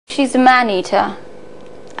She's a man-eater.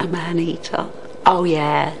 A man-eater? Oh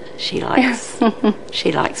yeah, she likes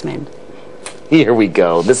she likes men. Here we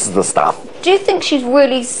go. This is the stuff. Do you think she's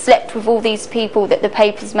really slept with all these people that the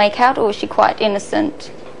papers make out, or is she quite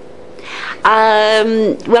innocent?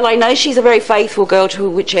 Well, I know she's a very faithful girl to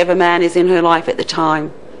whichever man is in her life at the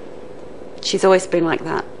time. She's always been like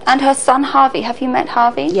that. And her son Harvey, have you met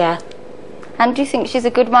Harvey? Yeah. And do you think she's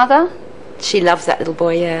a good mother? She loves that little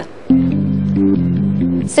boy, yeah.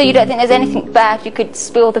 So you don't think there's anything bad you could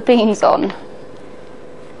spill the beans on?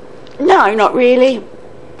 No, not really.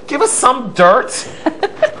 Give us some dirt.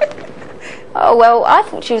 Oh, well, I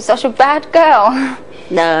thought she was such a bad girl.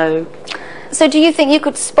 No. So do you think you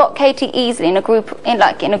could spot Katie easily in a group, in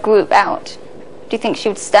a group out? Do you think she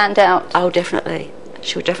would stand out? Oh, definitely.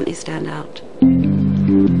 She would definitely stand out.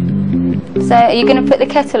 So are you going to put the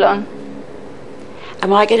kettle on?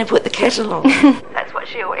 Am I going to put the kettle on? That's what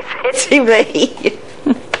she always said to me.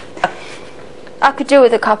 I could do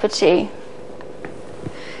with a cup of tea.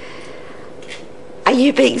 Are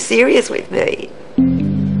you being serious with me?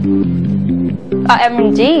 I am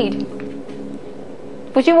indeed.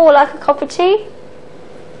 Would you all like a cup of tea?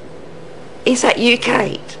 Is that you,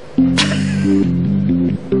 Kate?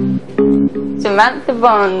 Samantha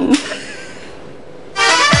Bond.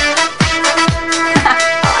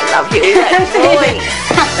 I love you, that voice.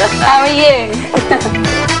 How are you?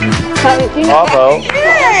 Bravo.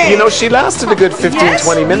 You know, she lasted a good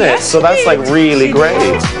 15-20 minutes, so that's like really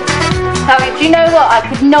great. Chloe, do you know what? I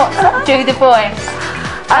could not do the voice.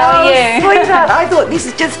 How are you? Sweetheart, I thought this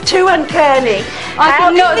is just too uncanny. I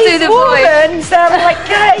could not do the voice. How can this woman sound like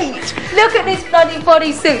Kate? Look at this bloody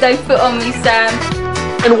bodysuit they put on me, Sam.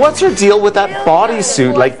 And what's her deal with that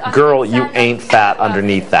bodysuit? Like, girl, you ain't fat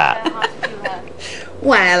underneath that.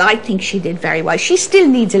 Well, I think she did very well. She still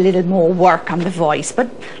needs a little more work on the voice, but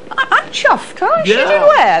I'm chuffed, huh? She did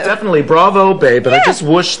well. Definitely. Bravo, babe. But I just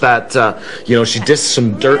wish that, you know, she dissed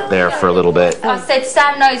some dirt there for a little bit. I said,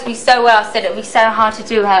 Sam knows me so well. I said it would be so hard to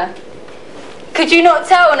do her. Could you not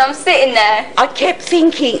tell when I'm sitting there? I kept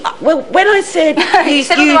thinking, well, when I said, you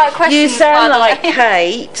said all the right questions, you sound by the like way.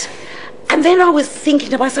 Kate, and then I was thinking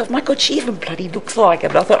to myself, my God, she even bloody looks like her,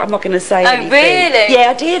 but I thought, I'm not going to say anything. Oh, really?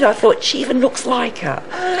 Yeah, I did. I thought, she even looks like her.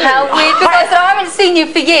 How weird, because I said, I haven't seen you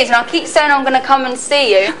for years, and I keep saying I'm going to come and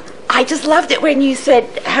see you. I just loved it when you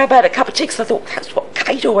said, how about a cup of tea? 'Cause I thought, that's what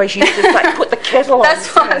Kate always used to say, put the kettle on. That's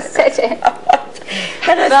why I said it.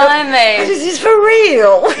 And I thought, this is for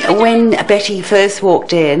real. When Betty first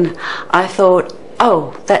walked in, I thought,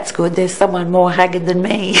 oh, that's good, there's someone more haggard than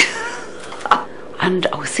me. And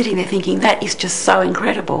I was sitting there thinking, that is just so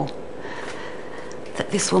incredible,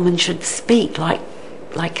 that this woman should speak like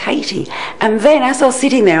Katie. And then as I was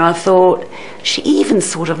sitting there, I thought, she even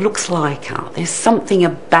sort of looks like her. There's something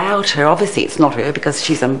about her. Obviously it's not her because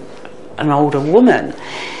she's an older woman.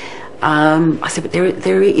 I said, but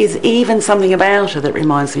there is even something about her that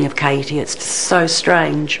reminds me of Katie. It's just so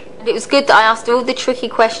strange. It was good that I asked her all the tricky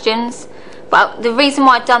questions, but the reason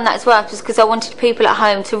why I'd done that as well was because I wanted people at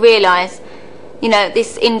home to realise, you know,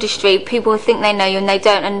 this industry, people think they know you and they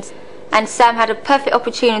don't, and Sam had a perfect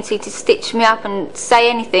opportunity to stitch me up and say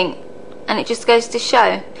anything, and it just goes to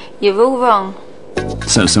show, you're all wrong.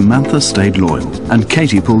 So Samantha stayed loyal, and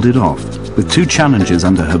Katie pulled it off. With 2 challenges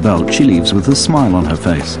under her belt, she leaves with a smile on her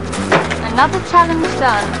face. Another challenge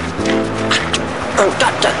done.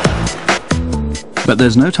 But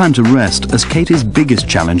there's no time to rest, as Katie's biggest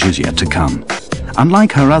challenge is yet to come.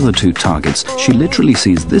 Unlike her other 2 targets, she literally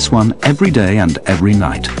sees this one every day and every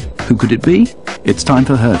night. Who could it be? It's time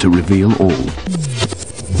for her to reveal all.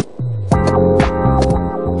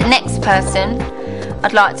 The next person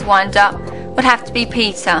I'd like to wind up would have to be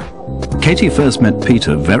Peter. Katie first met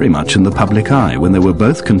Peter very much in the public eye when they were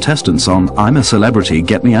both contestants on I'm a Celebrity,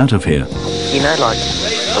 Get Me Out of Here. You know, like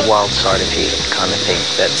the wild side of you kind of thing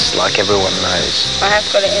that's like everyone knows. I have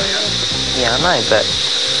got it in there. Yeah, I know, but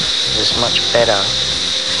it's much better.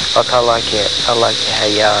 Like I like how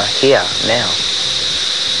you are here now.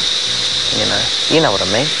 You know what I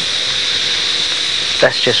mean?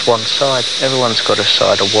 That's just one side. Everyone's got a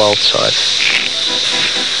side, a wild side.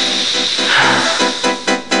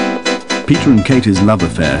 Peter and Katie's love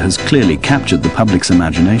affair has clearly captured the public's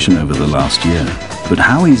imagination over the last year. But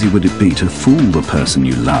how easy would it be to fool the person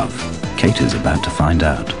you love? Katie's about to find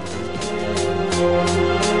out.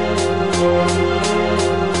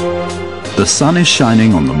 The sun is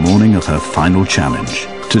shining on the morning of her final challenge.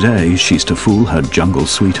 Today, she's to fool her jungle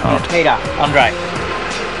sweetheart. Peter, Andre.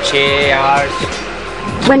 Cheers.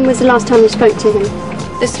 When was the last time you spoke to him?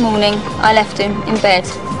 This morning, I left him in bed.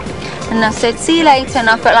 And I said, see you later, and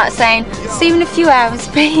I felt like saying, see you in a few hours,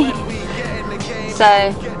 please.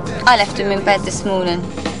 So, I left him in bed this morning.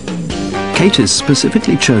 Kate is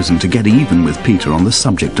specifically chosen to get even with Peter on the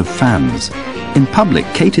subject of fans. In public,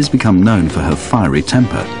 Kate has become known for her fiery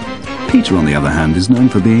temper. Peter, on the other hand, is known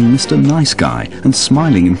for being Mr. Nice Guy and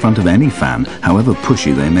smiling in front of any fan, however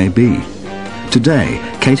pushy they may be. Today,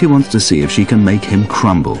 Katie wants to see if she can make him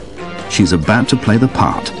crumble. She's about to play the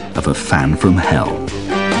part of a fan from hell.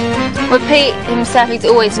 Well, Pete himself, he's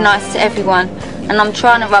always nice to everyone, and I'm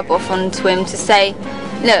trying to rub off onto him to say,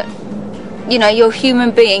 look, you know, you're a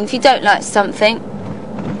human being. If you don't like something,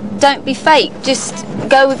 don't be fake. Just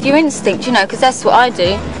go with your instinct, you know, because that's what I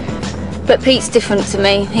do. But Pete's different to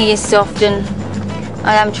me. He is soft, and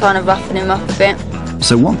I am trying to roughen him up a bit.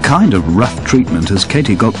 So what kind of rough treatment has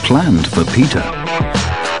Katie got planned for Peter?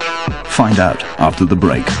 Find out after the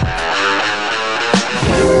break.